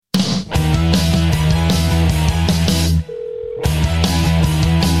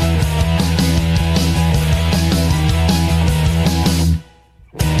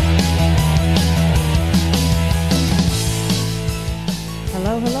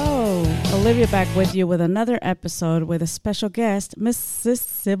Hello, Olivia back with you with another episode with a special guest, Mrs.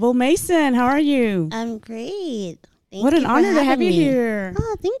 Sybil Mason. How are you? I'm great. What an honor to have you here.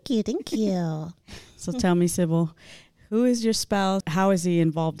 Oh, thank you. So tell me, Sybil, who is your spouse? How is he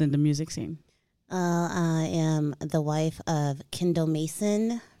involved in the music scene? I am the wife of Kendall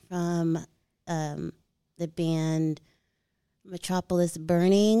Mason from the band Metropolis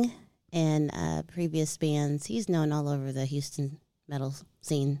Burning and previous bands. He's known all over the Houston metal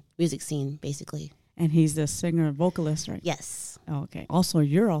scene, music scene, basically. And he's the singer, vocalist, right? Yes. Oh, okay. Also,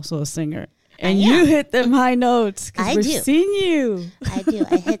 you're also a singer. And you hit them high notes because we've seen you. I do.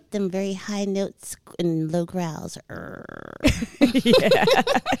 I hit them very high notes and low growls. Yeah.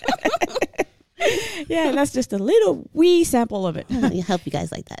 Yeah, that's just a little wee sample of it. I hope you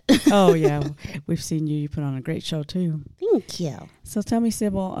guys like that. Oh, yeah. We've seen you. You put on a great show, too. Thank you. So tell me,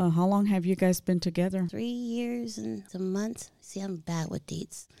 Sybil, how long have you guys been together? 3 years and some months. See, I'm bad with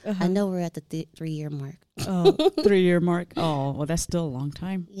dates. I know we're at the 3-year mark. Oh, 3-year mark. Oh, well, that's still a long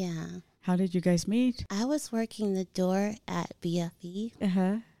time. Yeah. How did you guys meet? I was working the door at BFE,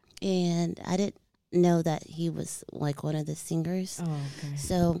 Uh-huh. and I didn't know that he was like one of the singers. Oh, okay.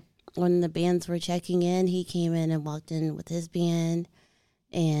 So when the bands were checking in, he came in and walked in with his band,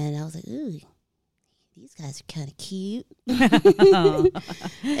 and I was like, ooh, these guys are kind of cute.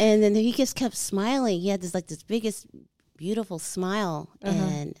 And then he just kept smiling. He had this biggest, beautiful smile,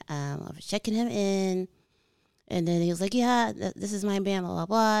 and I was checking him in. And then he was like, yeah, this is my band, blah, blah,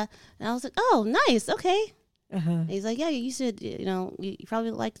 blah. And I was like, oh, nice, okay. Uh-huh. He's like, yeah, you should, you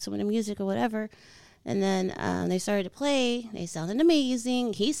probably like some of the music or whatever. And then they started to play. They sounded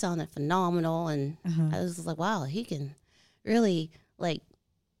amazing. He sounded phenomenal. And I was like, wow, he can really, like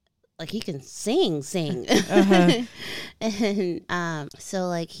he can sing. Uh-huh. And so,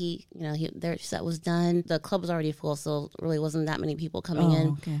 like, their set was done. The club was already full, so really wasn't that many people coming in.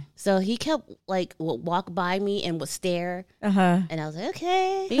 Okay. So he kept, would walk by me and would stare. Uh-huh. And I was like,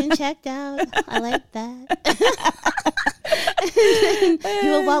 okay, being checked out. I like that. And then he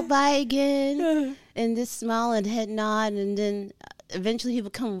would walk by again and just smile and head nod, and then eventually he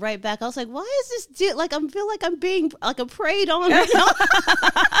would come right back. I was like, why is this dude, I feel like I'm being preyed on right now.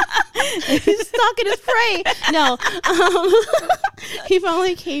 He's stalking his prey. No. He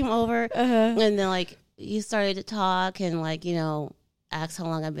finally came over, and then he started to talk and asked how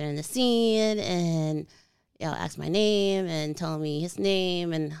long I've been in the scene, and asked my name and telling me his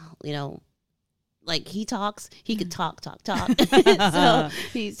name, and he talks, he could talk. So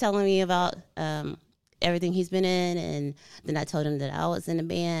he's telling me about everything he's been in, and then I told him that I was in a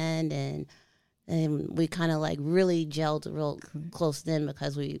band, and we kind of really gelled real close then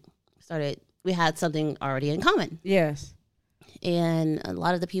because we had something already in common. Yes. And a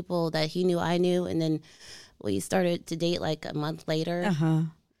lot of the people that he knew, I knew, and then we started to date a month later. Uh-huh.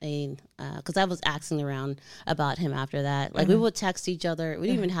 And because I was asking around about him after that. We would text each other. We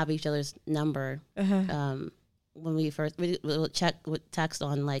didn't even have each other's number. When we would text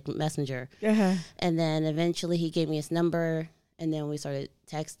on Messenger. And then eventually he gave me his number, and then we started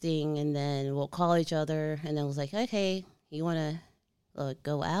texting, and then we'll call each other, and then it was like, okay, you want to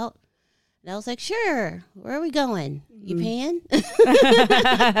go out? And I was like, sure. Where are we going? You paying?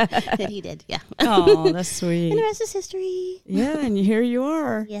 And he did, yeah. Oh, that's sweet. And the rest is history. Yeah, and here you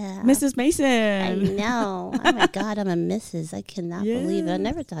are. Yeah. Mrs. Mason. I know. Oh, my God, I'm a Mrs. I cannot believe it. I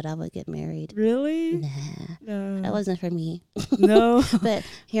never thought I would get married. Really? Nah. No. That wasn't for me. No. But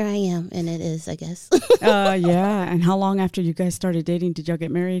here I am, and it is, I guess. Yeah. And how long after you guys started dating did y'all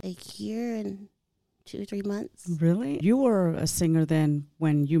get married? A year and 2 or 3 months. Really? You were a singer then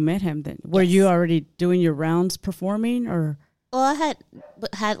when you met him then. Were you already doing your rounds performing, or? Well, I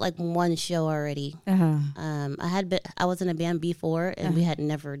had one show already. I was in a band before, and we had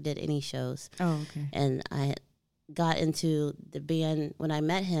never did any shows. Oh, okay. And I got into the band when I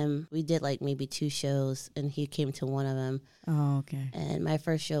met him. We did maybe 2 shows, and he came to one of them. Oh, okay. And my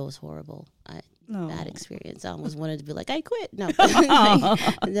first show was horrible. Bad experience. I almost wanted to be I quit. No,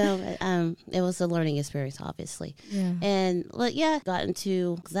 no. It was a learning experience, obviously. Yeah. And got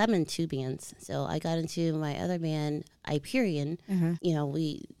into, because I'm in 2 bands, so I got into my other band, Hyperion.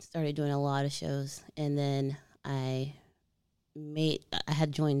 We started doing a lot of shows, and then I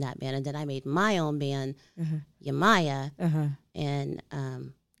had joined that band, and then I made my own band, Yamaya, and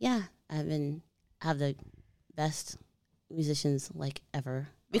I have the best musicians ever.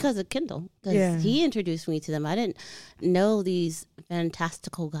 Because of Kendall. Because he introduced me to them. I didn't know these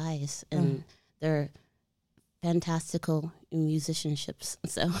fantastical guys. And they're fantastical musicianships.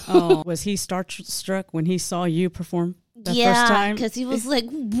 So, was he starstruck when he saw you perform the first yeah, time? because he was like,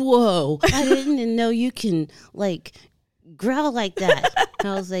 "Whoa! I didn't even know you can growl like that? And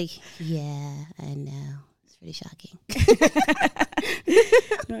I was like, yeah, I know. It's pretty shocking.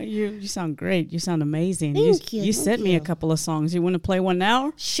 No, you sound great. You sound amazing. Thank you. You sent me a couple of songs. You want to play one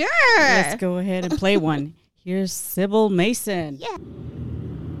now? Sure. Let's go ahead and play one. Here's Sybil Mason. Yeah.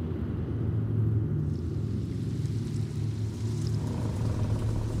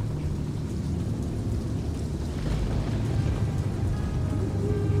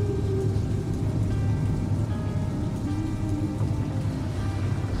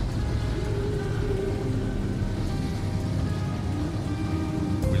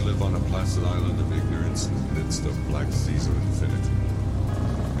 On a placid island of ignorance in the midst of black seas of infinity.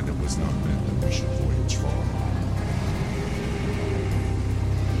 And it was not meant that we should voyage far.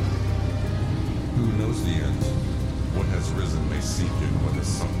 Who knows the end? What has risen may seek in, what has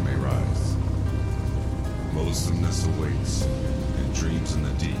sunk may rise. Loathsomeness awaits, and dreams in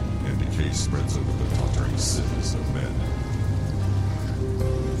the deep, and decay spreads over the tottering cities of men.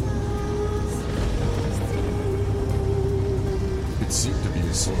 It seemed to be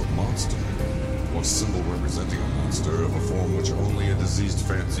a sort of monster, or symbol representing a monster of a form which only a diseased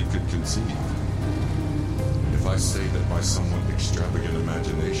fancy could conceive. If I say that by somewhat extravagant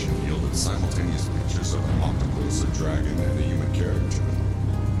imagination yielded simultaneous pictures of an octopus, a dragon, and a human character,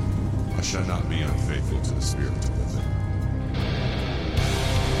 I shall not be unfaithful to the spirit of the thing.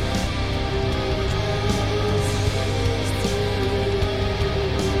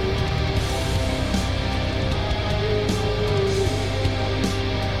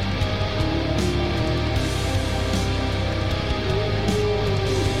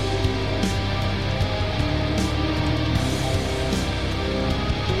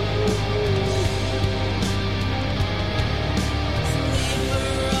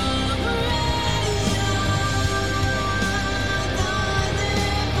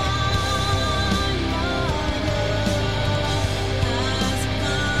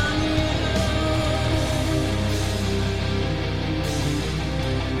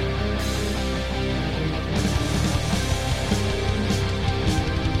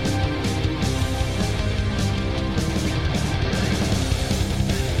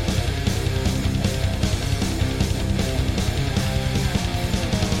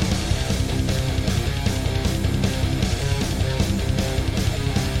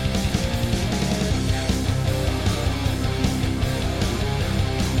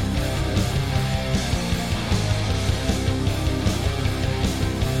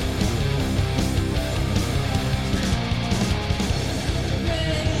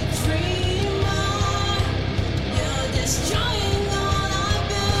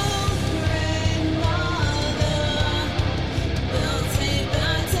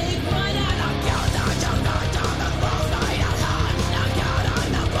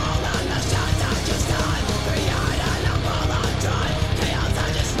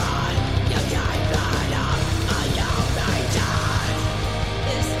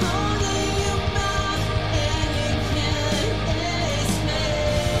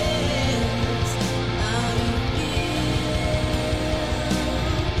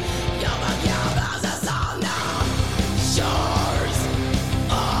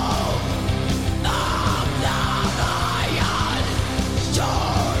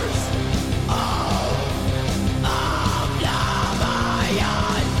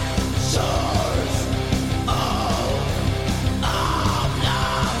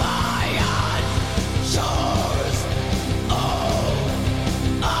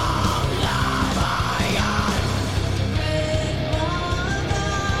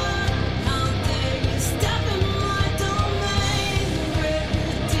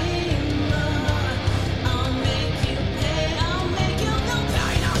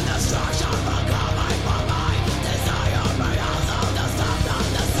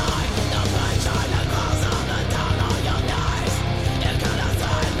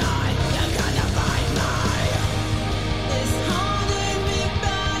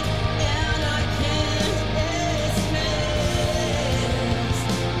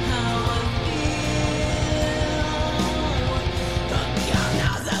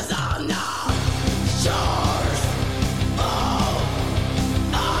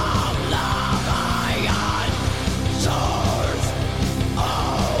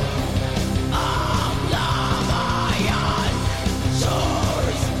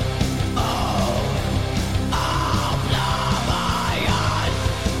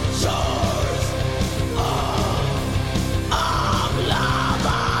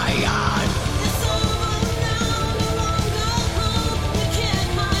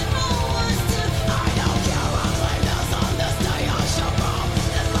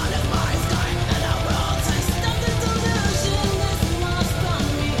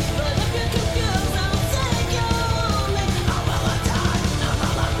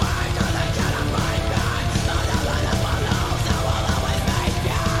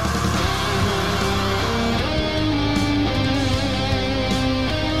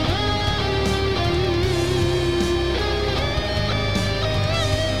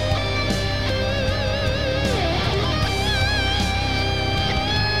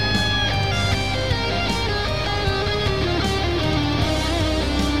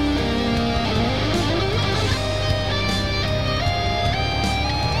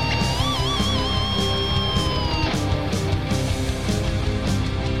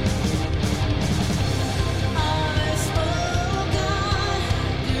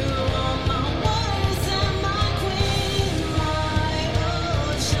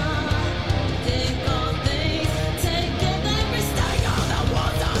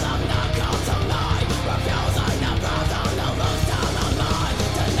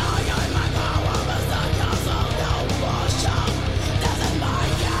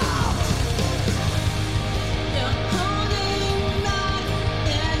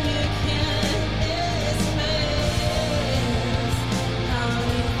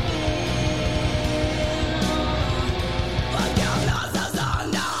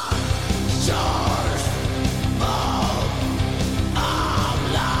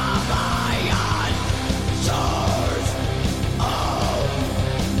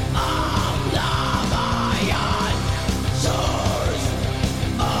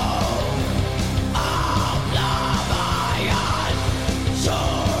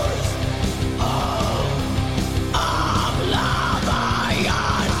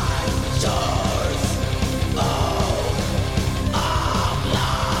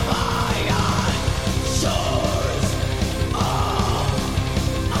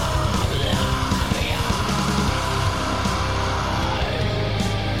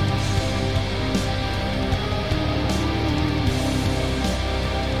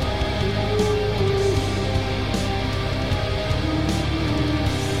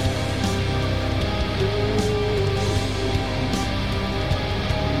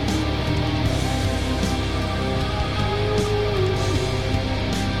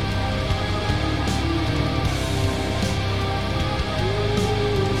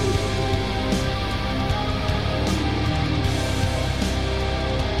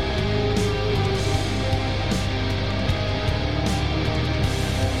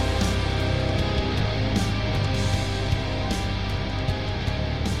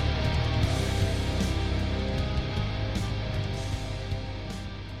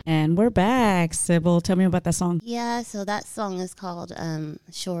 And we're back. Sybil, tell me about that song. Yeah, so that song is called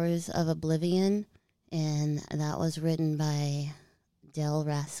Shores of Oblivion, and that was written by Del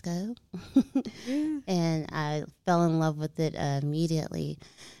Rasco. And I fell in love with it immediately.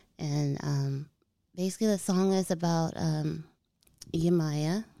 And basically the song is about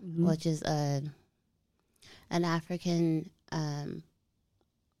Yemaya, which is an African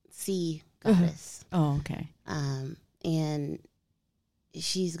sea goddess. Oh, okay. And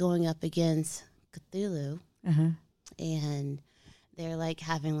she's going up against Cthulhu, and they're like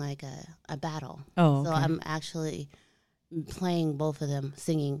having like a battle. Oh, okay. So I'm actually playing both of them,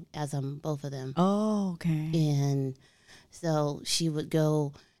 singing as I'm both of them. Oh, okay. And so she would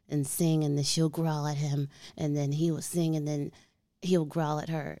go and sing, and then she'll growl at him, and then he would sing, and then he'll growl at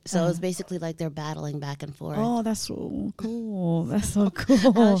her. So it's basically like they're battling back and forth. Oh, that's so cool. That's so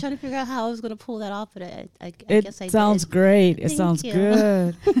cool. I was trying to figure out how I was going to pull that off, but I guess I sounds did. great. It Thank sounds you.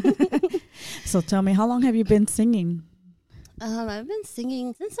 good. So tell me, how long have you been singing? I've been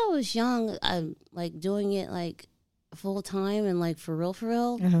singing since I was young. I'm like doing it like full time and like for real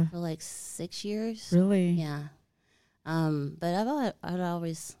for like 6 years. Really? Yeah. But I'd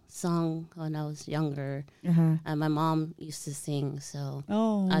always sung when I was younger. My mom used to sing, so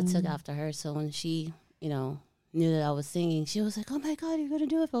I took after her. So when she, knew that I was singing, she was like, "Oh my God, you're gonna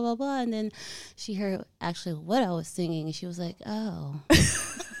do it!" Blah blah blah. And then she heard actually what I was singing, and she was like, "Oh,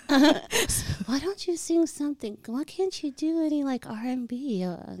 why don't you sing something? Why can't you do any like R&B?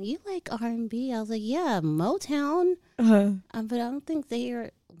 You like R&B?" I was like, "Yeah, Motown." But I don't think they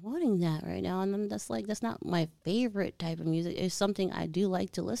are wanting that right now, and that's not my favorite type of music. It's something I do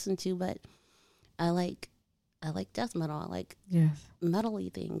like to listen to, but I like death metal. I like metal-y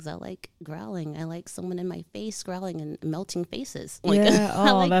things. I like growling. I like someone in my face growling and melting faces.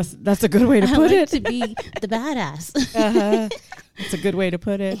 That's a good way to put it. To be the badass. That's a good way to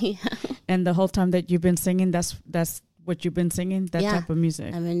put it. Yeah. And the whole time that you've been singing, that's what you've been singing, that type of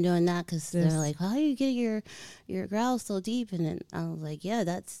music. I've been doing that because they're like, "How do you get your growls so deep?" And then I was like, "Yeah,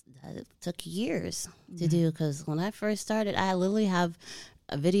 that took years to do." Because when I first started, I literally have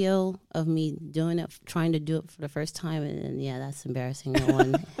a video of me doing it, trying to do it for the first time, and that's embarrassing. No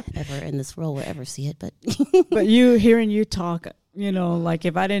one ever in this world will ever see it. But but hearing you talk, like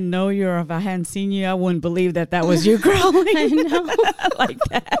if I didn't know you or if I hadn't seen you, I wouldn't believe that was you growling. I know, like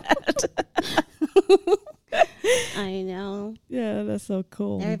that. I know. Yeah, that's so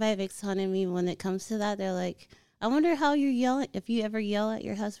cool. Everybody makes fun of me when it comes to that. They're like, "I wonder how you're yelling. If you ever yell at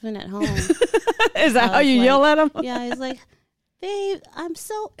your husband at home." Is that how you yell at him? Yeah, he's like, "Babe, I'm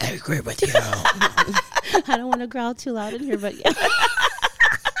so angry with you." I don't want to growl too loud in here, but yeah.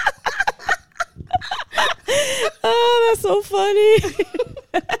 Oh, that's so funny.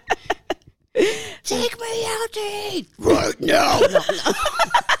 Take me out to eat right now.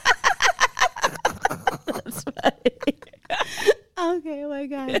 That's funny. Okay, oh my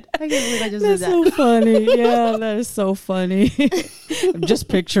God. I can't believe I just That's did that. so funny. Yeah, that is so funny. I'm just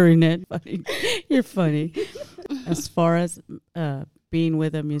picturing it. You're funny. As far as being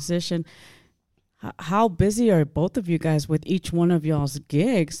with a musician, how busy are both of you guys with each one of y'all's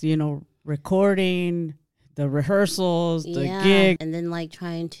gigs? Recording, the rehearsals, the gig, and then like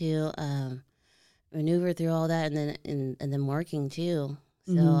trying to maneuver through all that, and then working too.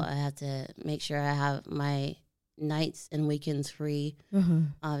 So I have to make sure I have my nights and weekends free.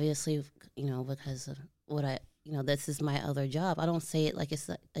 Obviously, because of what this is my other job. I don't say it like it's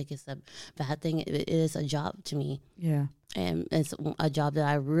a bad thing. It is a job to me. Yeah. And it's a job that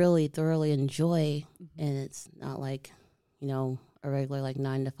I really thoroughly enjoy. And it's not like, a regular like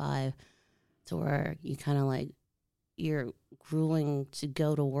 9 to 5 to where you kind of like, you're grueling to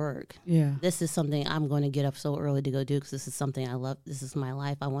go to work. Yeah. This is something I'm going to get up so early to go do because this is something I love. This is my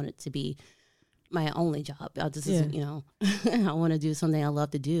life. I want it to be my only job. This is, I want to do something I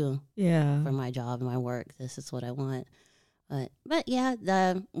love to do. Yeah. For my job and my work. This is what I want. But yeah,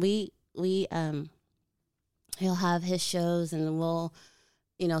 he'll have his shows, and we'll,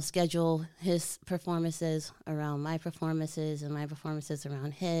 schedule his performances around my performances and my performances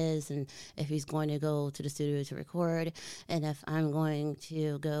around his. And if he's going to go to the studio to record, and if I'm going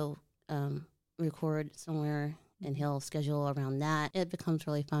to go record somewhere, and he'll schedule around that. It becomes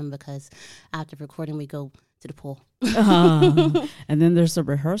really fun because after recording, we go to the pool. And then there's the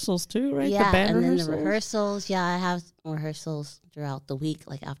rehearsals too, right? Yeah, the band and rehearsals. then the rehearsals. Yeah, I have rehearsals throughout the week,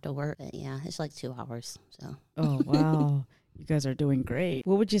 like after work. But yeah, it's like 2 hours. So. Oh, wow. You guys are doing great.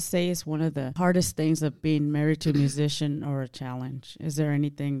 What would you say is one of the hardest things of being married to a musician, or a challenge? Is there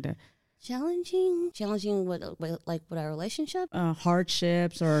anything that... Challenging with our relationship?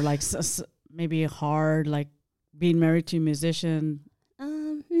 Hardships, or like maybe hard, like being married to a musician?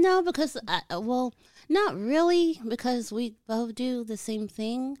 No, No, because not really, because we both do the same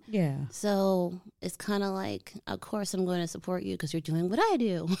thing. Yeah. So it's kind of like, of course, I'm going to support you because you're doing what I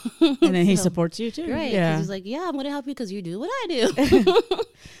do. And then he supports you too. Right. Yeah. He's like, yeah, I'm going to help you because you do what I do.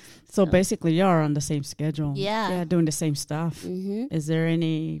 So basically, you are on the same schedule. Yeah. Doing the same stuff. Mm-hmm. Is there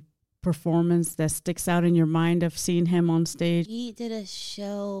any performance that sticks out in your mind of seeing him on stage? He did a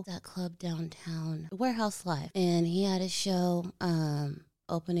show at club downtown, Warehouse Live, and he had a show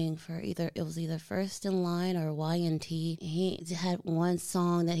opening for either First in Line or Y&T. He had one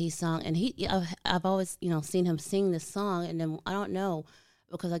song that he sung, and I've always seen him sing this song, and then I don't know,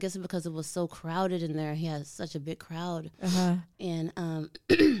 because I guess because it was so crowded in there, he had such a big crowd, and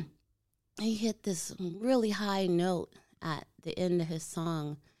he hit this really high note at the end of his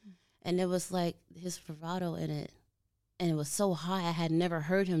song, and it was like his bravado in it. And it was so high. I had never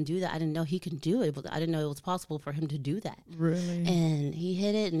heard him do that. I didn't know he could do it, but I didn't know it was possible for him to do that. Really? And he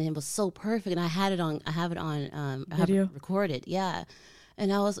hit it, and it was so perfect. And I have it on video? I have it recorded, yeah.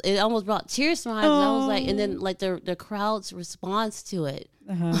 And it almost brought tears to my eyes. And I was like, and then like the crowd's response to it,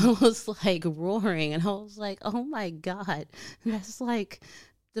 I was like roaring, and I was like, oh my God, that's like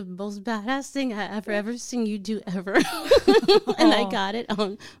the most badass thing I ever seen you do ever. And I got it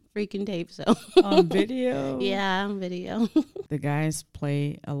on freaking tape. So on video. Yeah, on video. The guys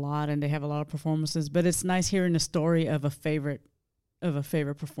play a lot and they have a lot of performances, but it's nice hearing a story of a favorite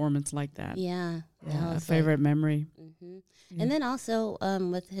performance like that. Yeah, a favorite memory. Mm-hmm. Yeah. And then also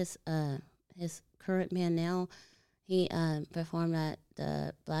with his current band now, he performed at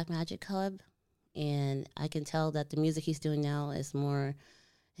the Black Magic Club, and I can tell that the music he's doing now is more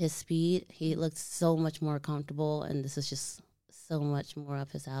his speed. He looks so much more comfortable, and this is just so much more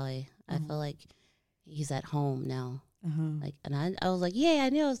up his alley. I feel like he's at home now. Like, and I was like, yeah, I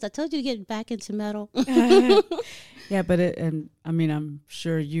know. I told you to get back into metal. Yeah, but I'm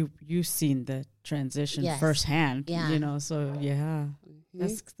sure you've seen the transition firsthand. Yeah. So yeah,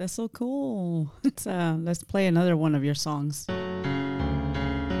 that's so cool. Let's play another one of your songs.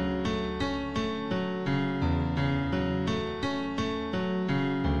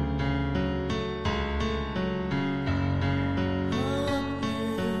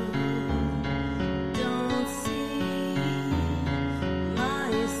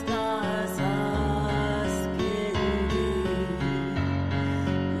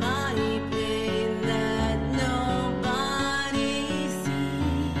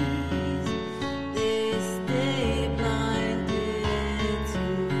 This day blinded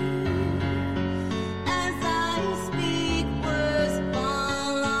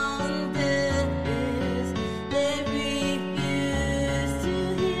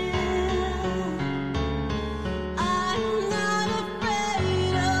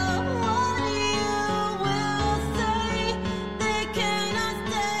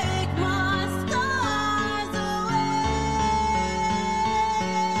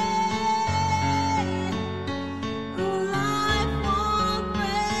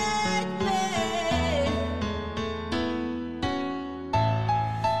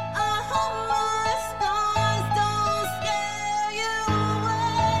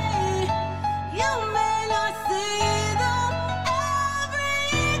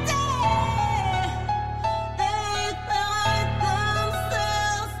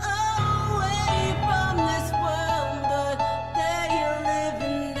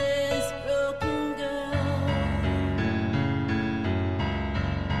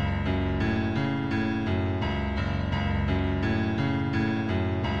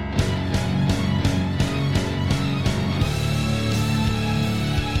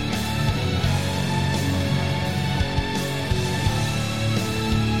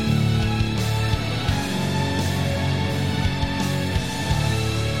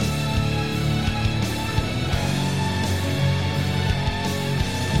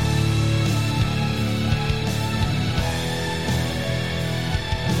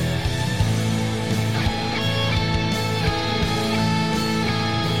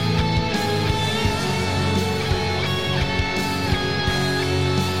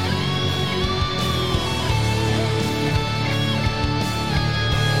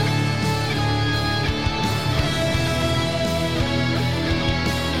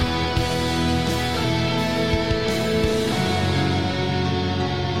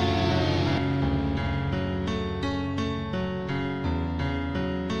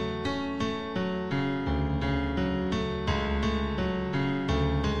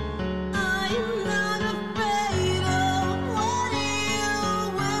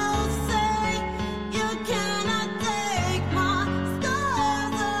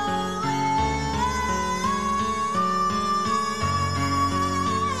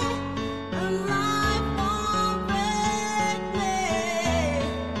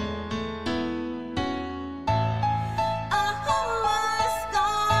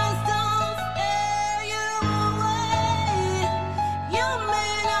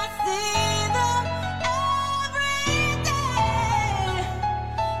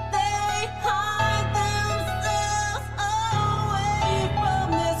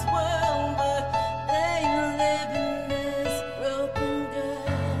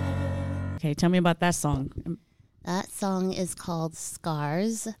Okay, tell me about that song. That song is called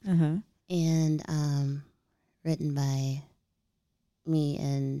Scars, and written by me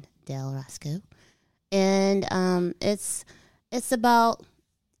and Dale Roscoe. And it's about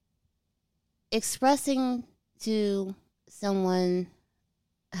expressing to someone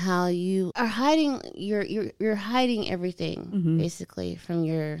how you are hiding you're hiding everything basically from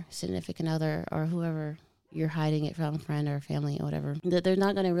your significant other or whoever you're hiding it from, friend or family or whatever, that they're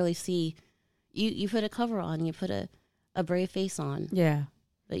not going to really see. You put a cover on, you put a brave face on,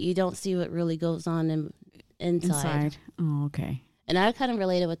 but you don't see what really goes on inside. Oh, okay. And I kind of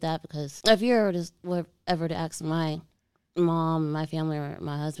related with that because if you were ever to ask my mom, my family, or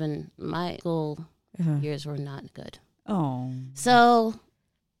my husband, my school years were not good. Oh, so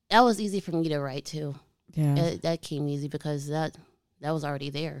that was easy for me to write too. Yeah, that came easy because that was already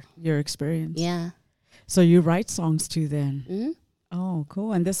there. Your experience. Yeah. So you write songs too then? Mm-hmm. Oh,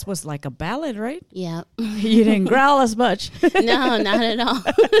 cool. And this was like a ballad, right? Yeah. You didn't growl as much. No, not at all.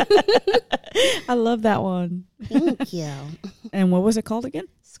 I love that one. Thank you. And what was it called again?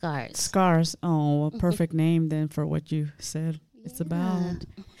 Scars. Scars. Oh, a perfect name then for what you said it's about.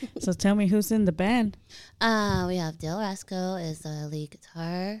 So tell me who's in the band. We have Dale Roscoe is the lead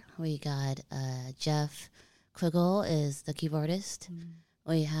guitar. We got Jeff Quiggle is the keyboardist.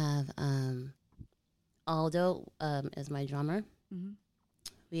 We have Aldo is my drummer.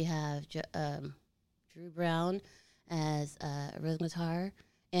 We have Drew Brown as rhythm guitar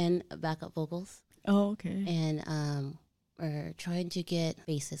and backup vocals. Oh, okay. And we're trying to get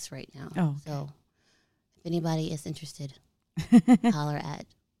bassists right now. Oh, okay. So if anybody is interested, holler at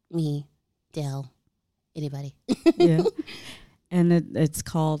me, Dale, anybody. Yeah. And it's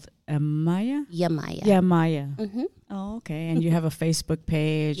called Maya? Yamaya. Yeah, Maya. Mm-hmm. Oh, okay. And you have a Facebook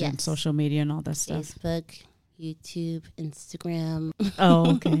page and social media and all that stuff. Facebook, YouTube, Instagram.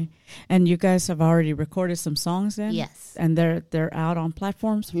 Oh, okay. And you guys have already recorded some songs then? Yes. And they're out on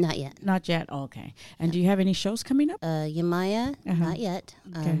platforms? Not yet. Not yet. Oh, okay. And do you have any shows coming up? Yamaya, not yet.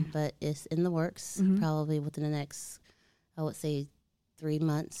 Okay. But it's in the works. Probably within the next, I would say, 3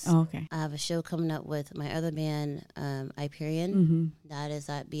 months. Oh, okay. I have a show coming up with my other band, Hyperion. That is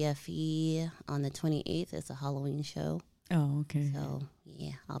at BFE on the 28th. It's a Halloween show. Oh, okay. So,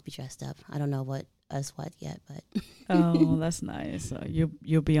 yeah, I'll be dressed up. I don't know what yet, but. Oh, that's nice. So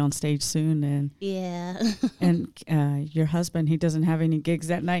you'll be on stage soon. And yeah. And your husband, he doesn't have any gigs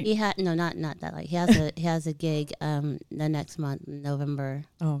that night? No, not that. Like, he has a gig the next month, November.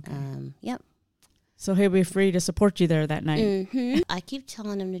 Oh, okay. Yep. So he'll be free to support you there that night. I keep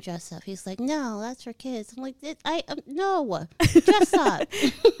telling him to dress up. He's like, "No, that's for kids." I'm like, "No, dress up."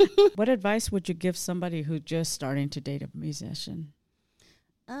 What advice would you give somebody who's just starting to date a musician?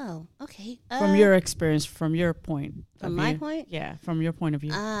 Oh, okay. From your experience, from your point. From my point? Yeah, from your point of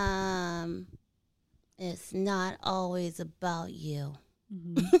view. It's not always about you.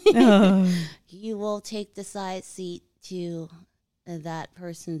 You will take the side seat to that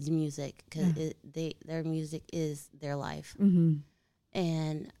person's music because their music is their life.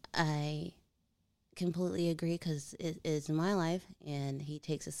 And I completely agree because it is my life, and he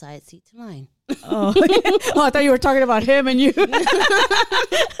takes a side seat to mine. Oh, I thought you were talking about him and you.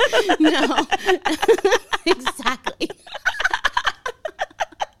 No, exactly.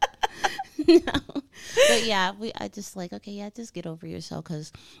 No, but yeah, I just like, okay, yeah, just get over yourself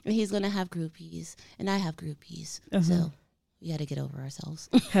because he's gonna have groupies and I have groupies, so we got to get over ourselves.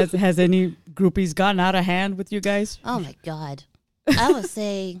 Has any groupies gotten out of hand with you guys? Oh my God, I would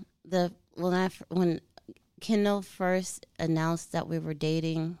say when Kendall first announced that we were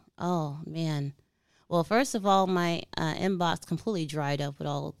dating. Oh man. Well, first of all, my inbox completely dried up with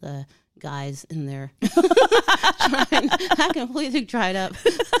all the guys in there. I completely dried up.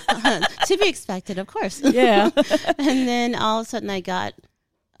 To be expected, of course. Yeah. And then all of a sudden I got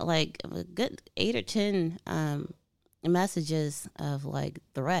like a good 8 or 10 messages of like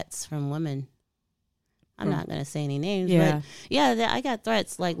threats from women. I'm not going to say any names, but yeah, I got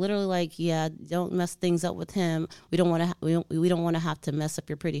threats like literally like, yeah, don't mess things up with him. We don't want to we don't want to have to mess up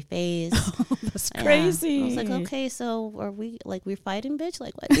your pretty face. Oh, that's crazy. I was like, okay, so are we like we're fighting, bitch?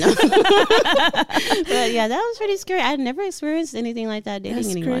 Like what? No. But yeah, that was pretty scary. I never experienced anything like that dating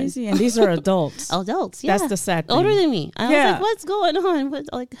anyone. That's crazy. And these are adults. Adults, yeah. That's the sad thing. Older than me. I was like, what's going on? What,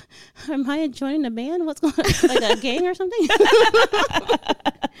 like, am I joining a band? What's going on? Like a gang or something?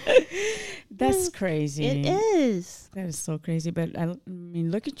 That's crazy. It is. That is so crazy. But I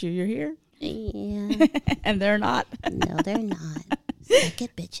mean, look at you. You're here. Yeah. And they're not. No, they're not. Suck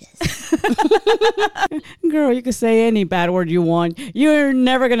it, bitches. Girl, you can say any bad word you want. You're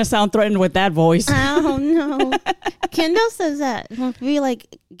never going to sound threatened with that voice. Oh, no. Kendall says that when we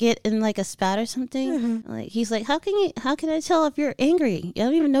like get in like a spat or something, like he's like, how can I tell if you're angry? I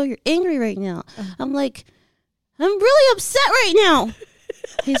don't even know you're angry right now. I'm like, I'm really upset right now.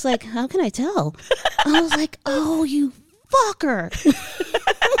 He's like, how can I tell? I was like, oh, you fucker.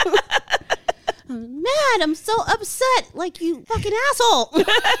 I'm mad. I'm so upset. Like, you fucking asshole.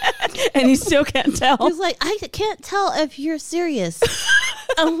 And he still can't tell. He's like, I can't tell if you're serious.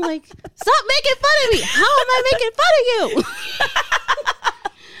 I'm like, stop making fun of me. How am I making fun of you?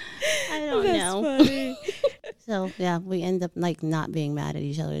 I don't know. Funny. So, yeah, we end up like not being mad at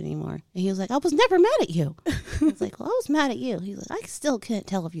each other anymore. And he was like, I was never mad at you. I was like, well, I was mad at you. He's like, I still can't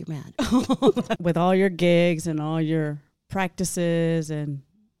tell if you're mad. With all your gigs and all your practices and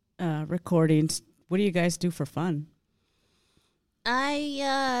recordings, what do you guys do for fun?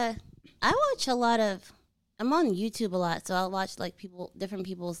 I watch a lot of, I'm on YouTube a lot, so I'll watch like different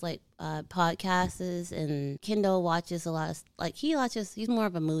people's like podcasts, and Kendall watches a lot of, like he's more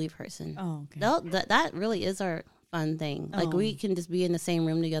of a movie person. Oh, okay. That really is our fun thing. Like we can just be in the same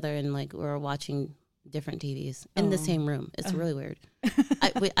room together and like we're watching different TVs in the same room. It's really weird.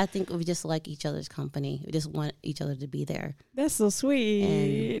 I think we just like each other's company. We just want each other to be there. That's so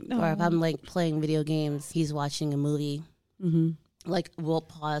sweet. Or if I'm like playing video games, he's watching a movie. Mm-hmm. Like I'll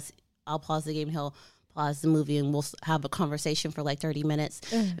pause the game, he'll pause the movie, and we'll have a conversation for like 30 minutes.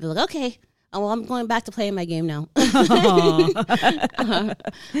 And be like, okay, well, I'm going back to playing my game now. Or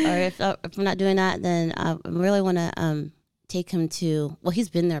if I'm not doing that, then I really want to take him to, well, he's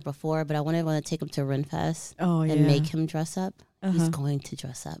been there before, but I want to take him to Renfest and make him dress up. He's going to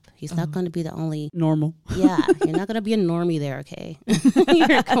dress up. He's not going to be the only normal. Yeah, you're not going to be a normie there, okay?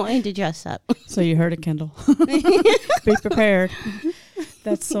 You're going to dress up. So you heard it, Kendall. Be prepared.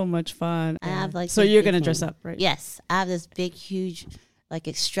 That's so much fun. I have like. So you're going to dress up, right? Yes, I have this big, huge, like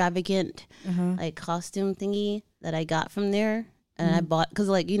extravagant, like costume thingy that I got from there, and I bought because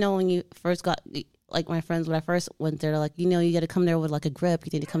like when you first got like my friends when I first went there, they're like you got to come there with like a grip.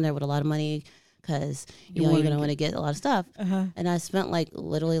 You need to come there with a lot of money. Because you're going to want to get a lot of stuff. And I spent like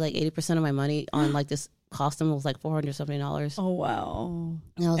literally like 80% of my money on like this costume. It was like $470. Oh, wow.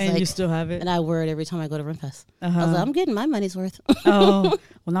 And, I was and like, you still have it? And I wear it every time I go to Renfest. I was like, I'm getting my money's worth. Oh,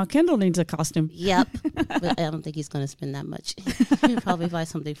 well, now Kendall needs a costume. Yep. But I don't think he's going to spend that much. He'll probably buy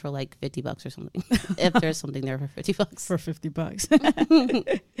something for like $50 or something. If there's something there for $50. For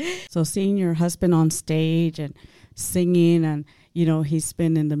 $50. So seeing your husband on stage and singing, and he's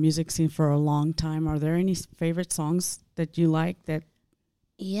been in the music scene for a long time. Are there any favorite songs that you like? That?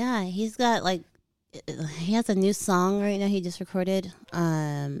 Yeah, he's got like, he has a new song right now he just recorded.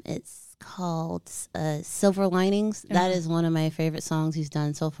 It's called Silver Linings. That is one of my favorite songs he's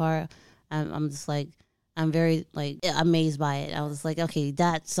done so far. I'm just like, I'm very like amazed by it. I was like, okay,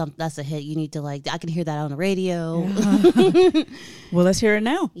 that's a hit. You need to like, I can hear that on the radio. Yeah. Well, let's hear it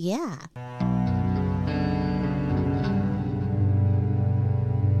now. Yeah.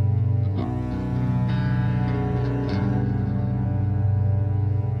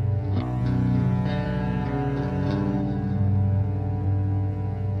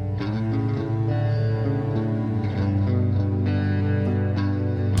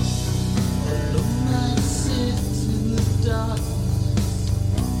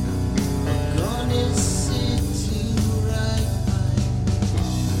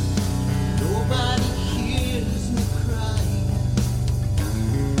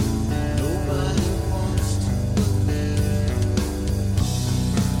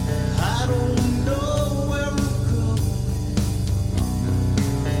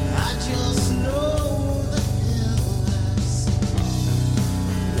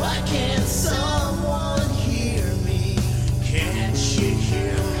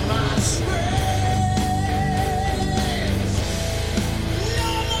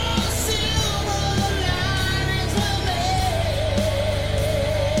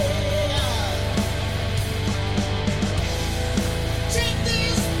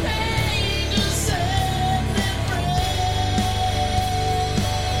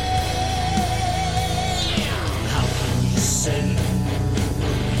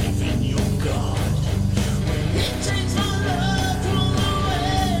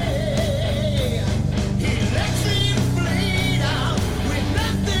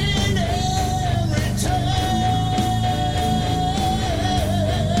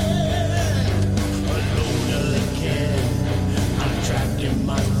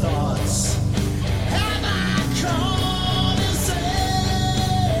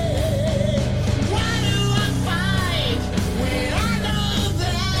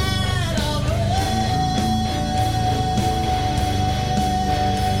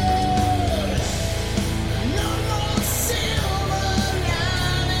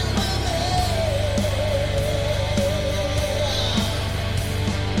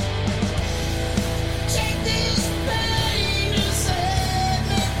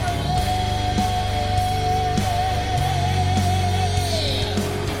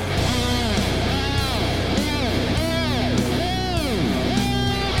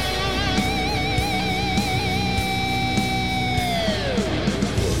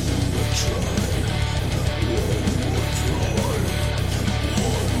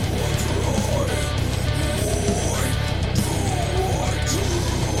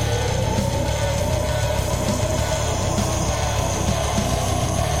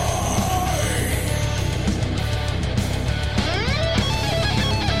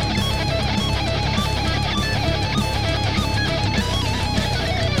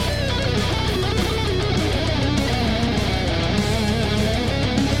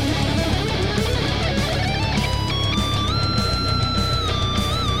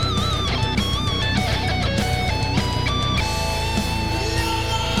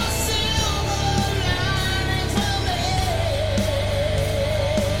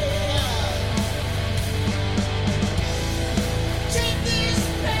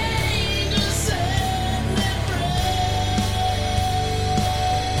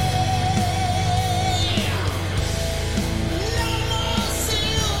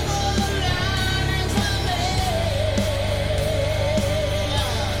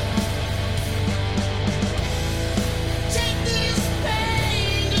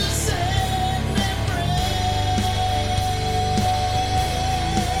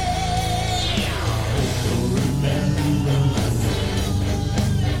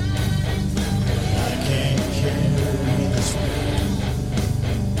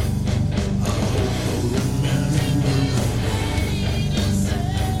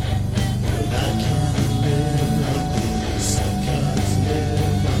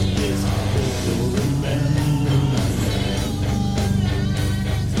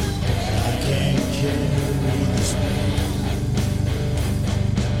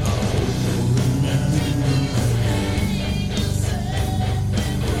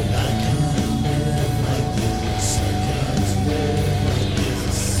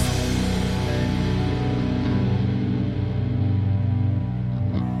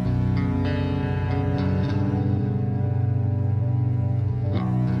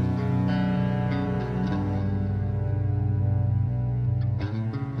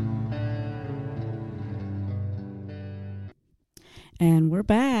 And we're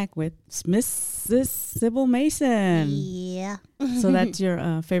back with Mrs. Sybil Mason. Yeah. So that's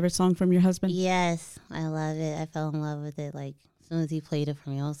your favorite song from your husband? Yes, I love it. I fell in love with it. Like, as soon as he played it for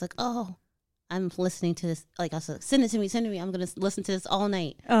me, I was like, oh, I'm listening to this. Like, I was like, send it to me. I'm going to listen to this all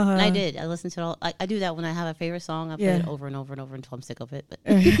night. Uh-huh. And I did. I listened to it all. I do that when I have a favorite song. I play it over and over and over until I'm sick of it. But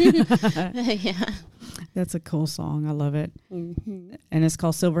yeah. That's a cool song. I love it. Mm-hmm. And it's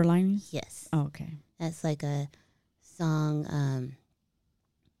called Silver Linings? Yes. Oh, okay. That's like a song,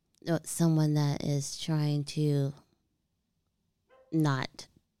 someone that is trying to not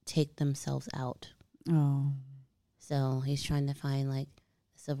take themselves out. Oh. So he's trying to find like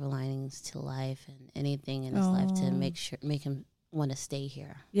silver linings to life and anything in his life to make him want to stay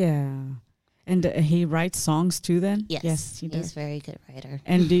here. Yeah. And he writes songs too then? Yes, he does. He's a very good writer.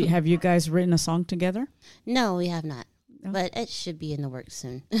 And have you guys written a song together? No, we have not. Oh. But it should be in the works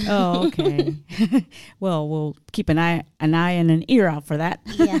soon. Oh, okay. Well, we'll keep an eye and an ear out for that.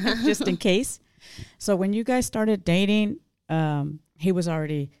 Yeah. Just in case. So when you guys started dating, he was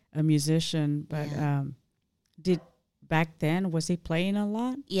already a musician, but back then, was he playing a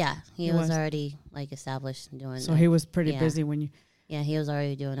lot? Yeah, he was already like established and doing. So he was pretty busy when you. Yeah, he was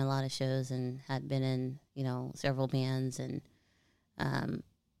already doing a lot of shows and had been in several bands, and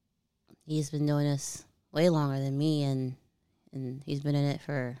he's been doing this way longer than me, and he's been in it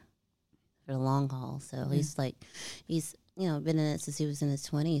for the long haul. So he's been in it since he was in his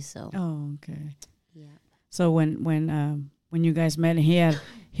 20s. So okay. Yeah. So when you guys met, and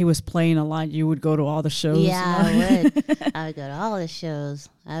he was playing a lot, you would go to all the shows? Yeah, I would. I would go to all the shows.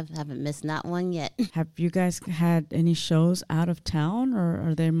 I haven't missed not one yet. Have you guys had any shows out of town, or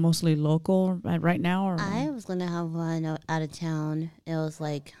are they mostly local right now? Or I was going to have one out of town. It was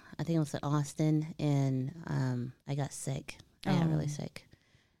like, I think it was in Austin, and I got sick. I got really sick.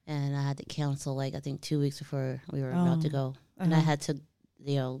 And I had to cancel, like, I think 2 weeks before we were about to go. And I had to,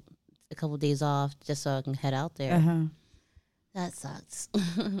 a couple of days off just so I can head out there. Uh-huh. That sucks.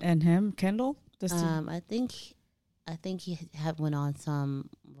 And him, Kendall? I think he had went on some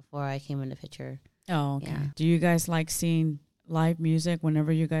before I came in the picture. Oh, okay. Yeah. Do you guys like seeing live music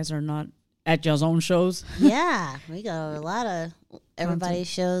whenever you guys are not at your own shows? Yeah, we go to a lot of everybody's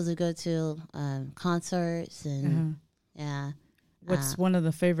shows. We go to concerts and yeah. What's one of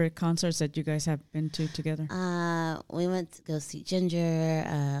the favorite concerts that you guys have been to together? We went to go see Ginger.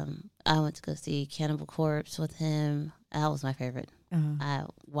 I went to go see Cannibal Corpse with him. That was my favorite. I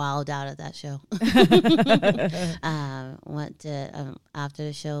wowed out at that show. Went to after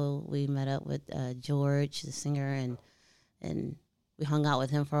the show, we met up with George, the singer, and we hung out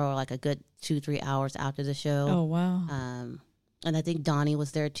with him for like a good 2-3 hours after the show. Oh wow! And I think Donnie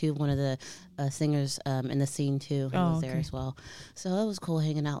was there too, one of the singers in the scene too. He was there as well. So it was cool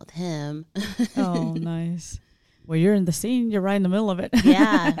hanging out with him. Oh, nice. Well, you're in the scene. You're right in the middle of it.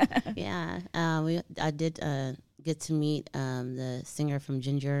 Yeah. I did get to meet the singer from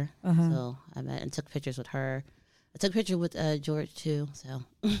Ginger. So I met and took pictures with her. I took a picture with George too. So.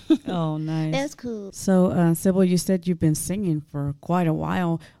 Oh, nice. That's cool. So, Sybil, you said you've been singing for quite a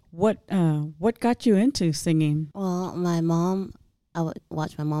while. What got you into singing? Well, my mom, I would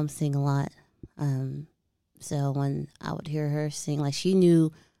watch my mom sing a lot. So when I would hear her sing, like she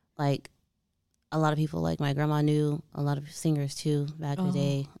knew, like a lot of people, like my grandma knew a lot of singers too back in the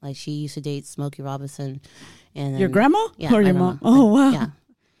day. Like she used to date Smokey Robinson. And your grandma? Yeah, or your grandma. mom? Oh, wow. Yeah.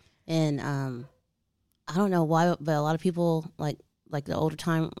 And I don't know why, but a lot of people like the older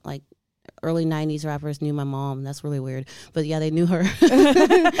time, like early 90s rappers knew my mom. That's really weird. But yeah, they knew her.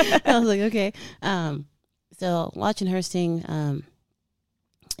 I was like, okay. So watching her sing,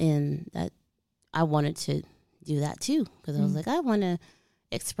 and that I wanted to do that too. Because I was like, I want to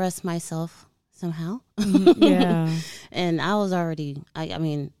express myself somehow. Yeah. And I was already, I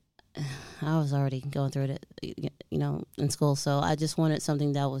was already going through it, in school. So I just wanted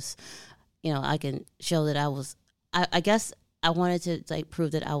something that was, I can show that I was, I guess I wanted to like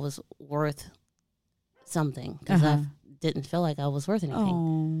prove that I was worth something because I didn't feel like I was worth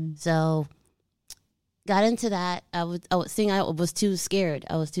anything. So got into that. I would sing. I was too scared.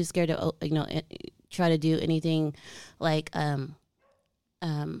 I was too scared to try to do anything like when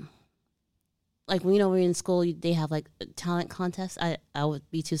when you're in school they have like talent contests. I would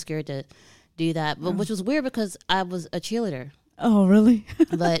be too scared to do that, but which was weird because I was a cheerleader. Oh, really?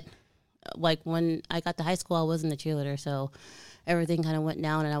 But like when I got to high school, I wasn't a cheerleader, so everything kind of went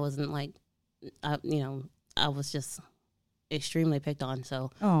down, and I wasn't like, I was just extremely picked on.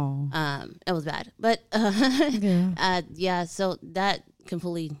 So, it was bad. But so that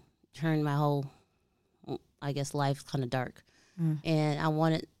completely turned my whole, I guess, life kind of dark. And I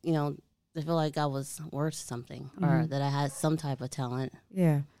wanted, to feel like I was worth something or that I had some type of talent.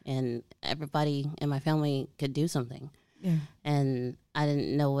 Yeah. And everybody in my family could do something. Yeah. And I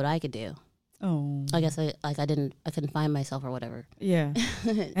didn't know what I could do. Oh. I guess I couldn't find myself or whatever. Yeah.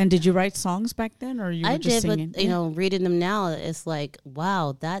 And did you write songs back then, or you were just singing? But you know, reading them now, it's like,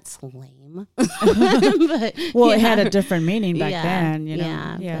 wow, that's lame. But, well, it had a different meaning back then, you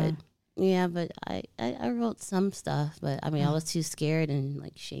know. But I wrote some stuff, but I mean, I was too scared and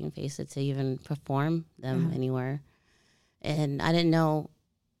like shamefaced to even perform them anywhere, and I didn't know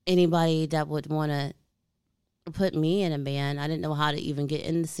anybody that would want to put me in a band. I didn't know how to even get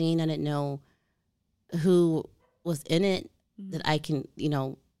in the scene. I didn't know who was in it that I can, you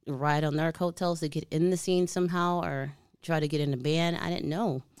know, ride on their coattails to get in the scene somehow or try to get in a band. I didn't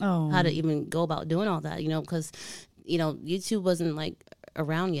know how to even go about doing all that, you know, because, you know, YouTube wasn't like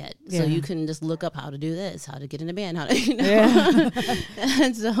around yet. So you couldn't just look up how to do this, how to get in a band, how to, you know.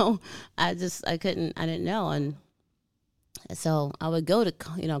 And so I didn't know. And so I would go to,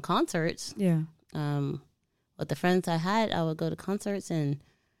 you know, concerts. Yeah. With the friends I had, I would go to concerts,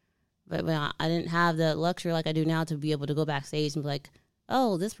 but I didn't have the luxury like I do now to be able to go backstage and be like,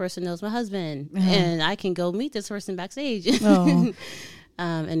 oh, this person knows my husband, and I can go meet this person backstage,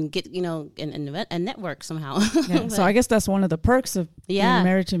 and get, you know, and network somehow. Yeah. So I guess that's one of the perks of being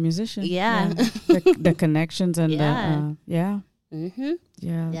married to a musician. Yeah, the connections and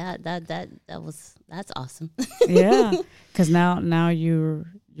that's awesome. Yeah, because now you're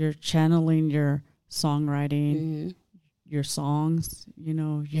channeling your songwriting, your songs, you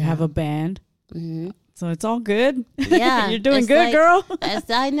know, you have a band, so it's all good. Yeah. You're doing good, like, girl.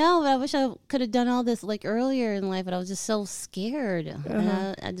 I know, but I wish I could have done all this like earlier in life, but I was just so scared.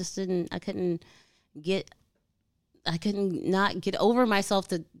 And I couldn't not get over myself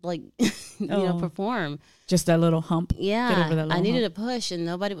to like, you know, perform. Just that little hump. Yeah. I needed a push and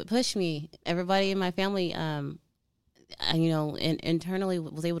nobody would push me. Everybody in my family, you know, and internally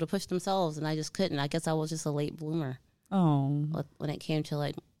was able to push themselves, and I just couldn't. I guess I was just a late bloomer. Oh, when it came to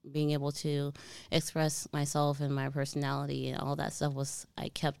like being able to express myself and my personality and all that stuff I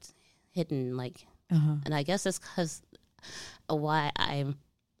kept hidden, like, and I guess that's because why I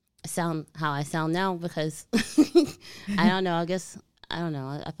sound how I sound now, because I don't know. I don't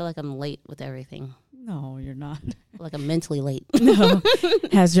know. I feel like I'm late with everything. No, you're not. Like I'm mentally late. No.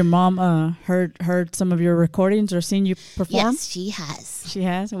 Has your mom heard some of your recordings or seen you perform? Yes, she has. She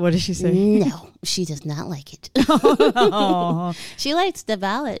has? What did she say? No, she does not like it. Oh. She likes the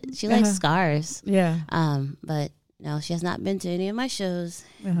ballad. She likes Scars. Yeah. But no, she has not been to any of my shows.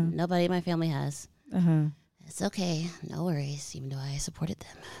 Nobody in my family has. It's okay. No worries, even though I supported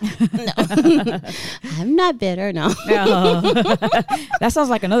them. No. I'm not bitter, no. That sounds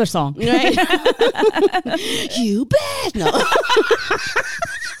like another song. Right? You bet. No.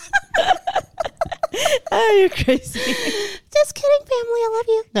 Oh, you're crazy. Just kidding, family. I love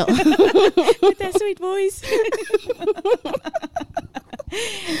you. No. With that sweet voice.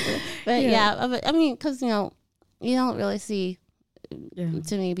 But yeah, I mean, because, you know, you don't really see too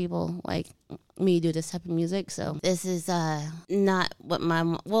many people like me do this type of music. So this is not what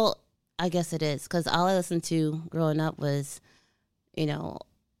well, I guess it is, because all I listened to growing up was, you know,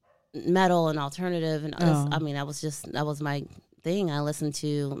 metal and alternative and I mean, that was my thing. I listened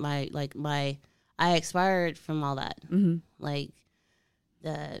to I expired from all that, like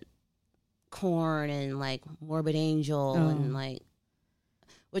the Korn and like Morbid Angel and like,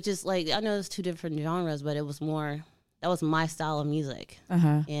 which is like, I know it's two different genres, but it was more, that was my style of music.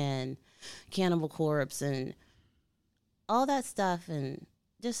 And Cannibal Corpse and all that stuff, and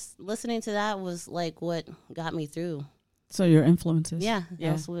just listening to that was like what got me through. So your influences. Yeah,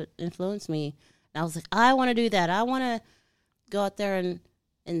 that's what influenced me. And I was like, I want to do that. I want to go out there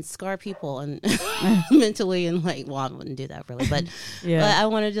and scar people and mentally, and like, well, I wouldn't do that really, but but I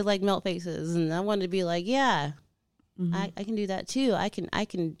wanted to like melt faces, and I wanted to be like, I can do that too. I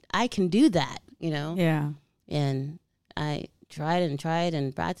can do that, you know? Yeah. And I tried and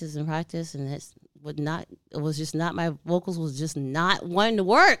practiced, and it was just not, my vocals was just not wanting to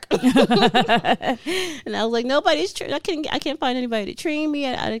work. And I was like, nobody's I can't find anybody to train me.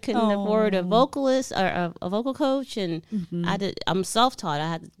 I couldn't afford a vocalist or a vocal coach, and I'm self-taught. I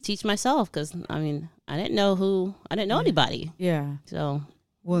had to teach myself, because I mean, I didn't know anybody. Yeah. So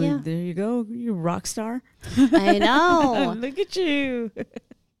there you go. You rock star. I know. Look at you.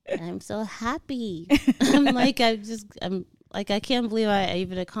 I'm so happy. I'm like, I can't believe I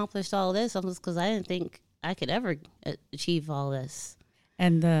even accomplished all this, almost because I didn't think I could ever achieve all this.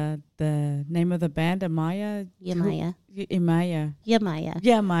 And the name of the band, Amaya? Yamaya. Amaya. Yamaya.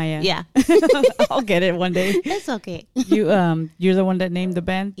 Yamaya. Yeah. I'll get it one day. It's okay. You're the one that named the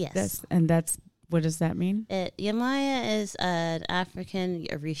band? Yes. That's what does that mean? Yamaya is an African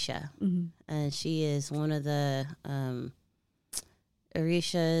Orisha, and she is one of the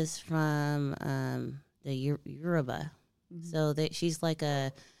Orishas from the Yoruba. So she's like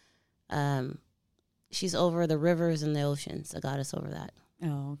she's over the rivers and the oceans, a goddess over that.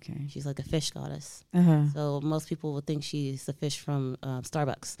 Oh, okay. She's like a fish goddess. Uh-huh. So most people would think she's the fish from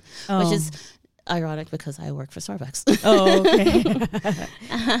Starbucks, Oh. which is ironic because I work for Starbucks. Oh,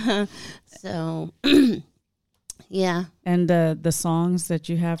 okay. So, yeah. And the songs that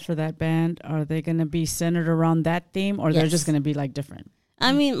you have for that band, are they going to be centered around that theme, or they're Yes. just going to be like different?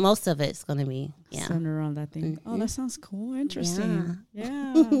 I mean, most of it's going to be, Centered around that theme. Oh, that sounds cool. Interesting.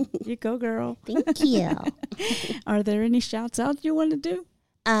 Yeah. You go, girl. Thank you. Are there any shouts out you want to do?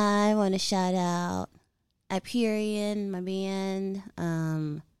 I want to shout out Hyperion, my band,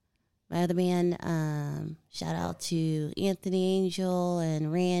 my other band. Shout out to Anthony Angel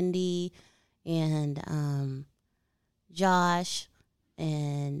and Randy and Josh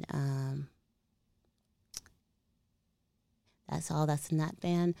and that's all that's in that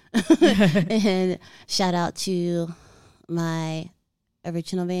band. And shout out to my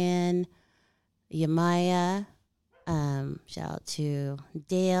original band, Yamaya. Shout out to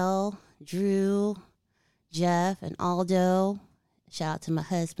Dale, Drew, Jeff, and Aldo. Shout out to my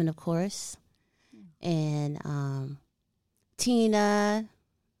husband, of course, and Tina,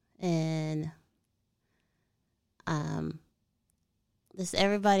 and this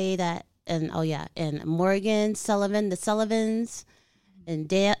everybody that, and and Morgan Sullivan, the Sullivans, and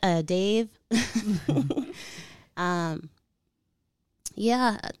Dave.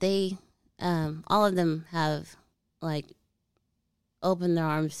 They all of them have like opened their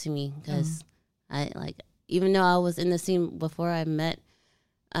arms to me because even though I was in the scene before I met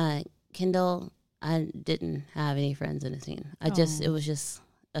Kendall, I didn't have any friends in the scene. It was just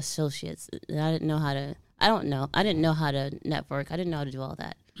associates. I didn't know how to network. I didn't know how to do all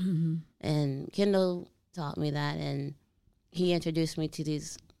that. Mm-hmm. And Kendall taught me that, and he introduced me to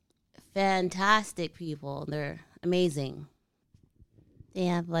these fantastic people. They're amazing. They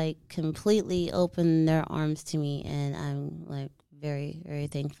have like completely opened their arms to me, and I'm like very, very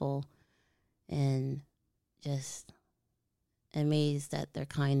thankful and just amazed at their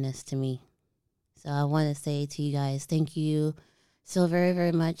kindness to me. So I want to say to you guys, thank you so very,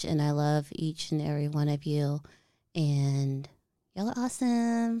 very much, and I love each and every one of you, and y'all are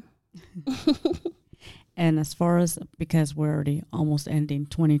awesome. And as far as, because we're already almost ending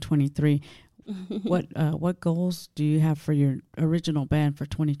 2023, what goals do you have for your original band for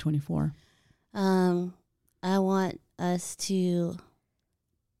 2024? I want us to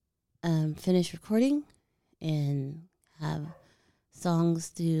finish recording and have songs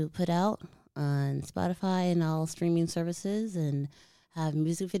to put out on Spotify and all streaming services, and have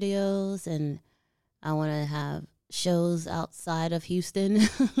music videos, and I want to have shows outside of Houston.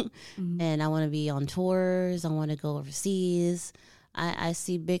 And I want to be on tours. I want to go overseas. I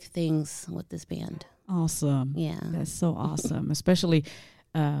see big things with this band. Awesome. Yeah. That's so awesome. Especially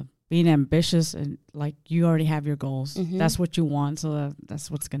being ambitious, and like you already have your goals. That's what you want. So that's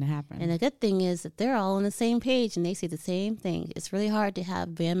what's going to happen. And the good thing is that they're all on the same page and they see the same thing. It's really hard to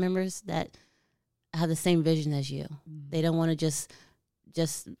have band members that have the same vision as you. They don't want to just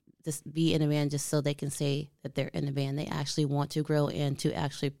be in a band just so they can say that they're in a band. They actually want to grow and to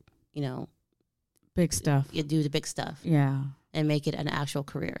actually, big stuff. You do the big stuff. Yeah. And make it an actual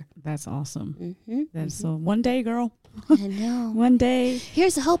career. That's awesome. That's so, one day, girl. I know. One day.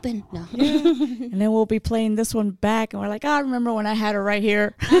 Here's the hoping. No. Yeah. And then we'll be playing this one back, and we're like, I remember when I had her right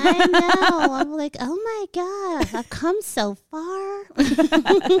here. I know. I'm like, oh my God, I've come so far.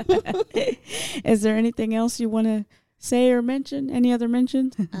 Is there anything else you want to say or mention? Any other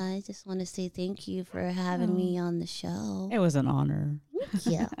mentions? I just want to say thank you for having me on the show. It was an honor.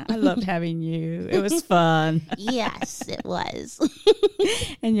 Yeah. I loved having you. It was fun. Yes, it was.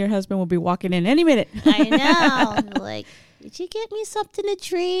 And your husband will be walking in any minute. I know. Like, did you get me something to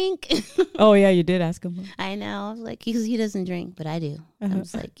drink? Oh, yeah, you did ask him. I know. I was like, he doesn't drink, but I do. I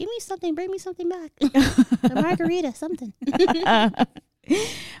was like, give me something, bring me something back. A margarita, something.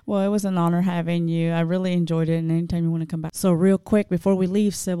 Well, it was an honor having you. I really enjoyed it, and anytime you want to come back. So real quick, before we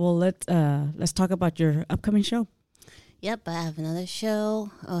leave, Sybil, let's talk about your upcoming show. Yep, I have another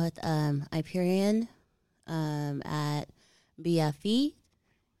show with Hyperion at BFE,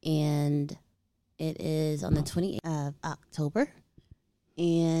 and it is on the 28th of October.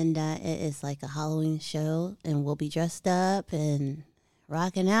 And it is like a Halloween show, and we'll be dressed up and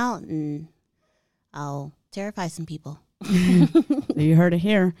rocking out, and I'll terrify some people. You heard it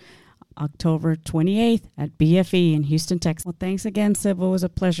here. October 28th at BFE in Houston, Texas. Well, thanks again, Sybil. It was a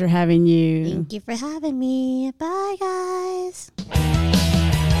pleasure having you. Thank you for having me. Bye, guys.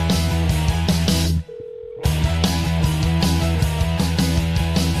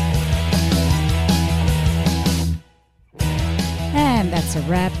 And that's a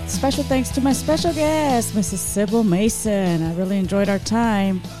wrap. Special thanks to my special guest, Mrs. Sybil Mason. I really enjoyed our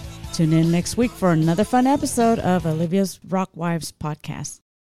time. Tune in next week for another fun episode of Olivia's Rock Wives podcast.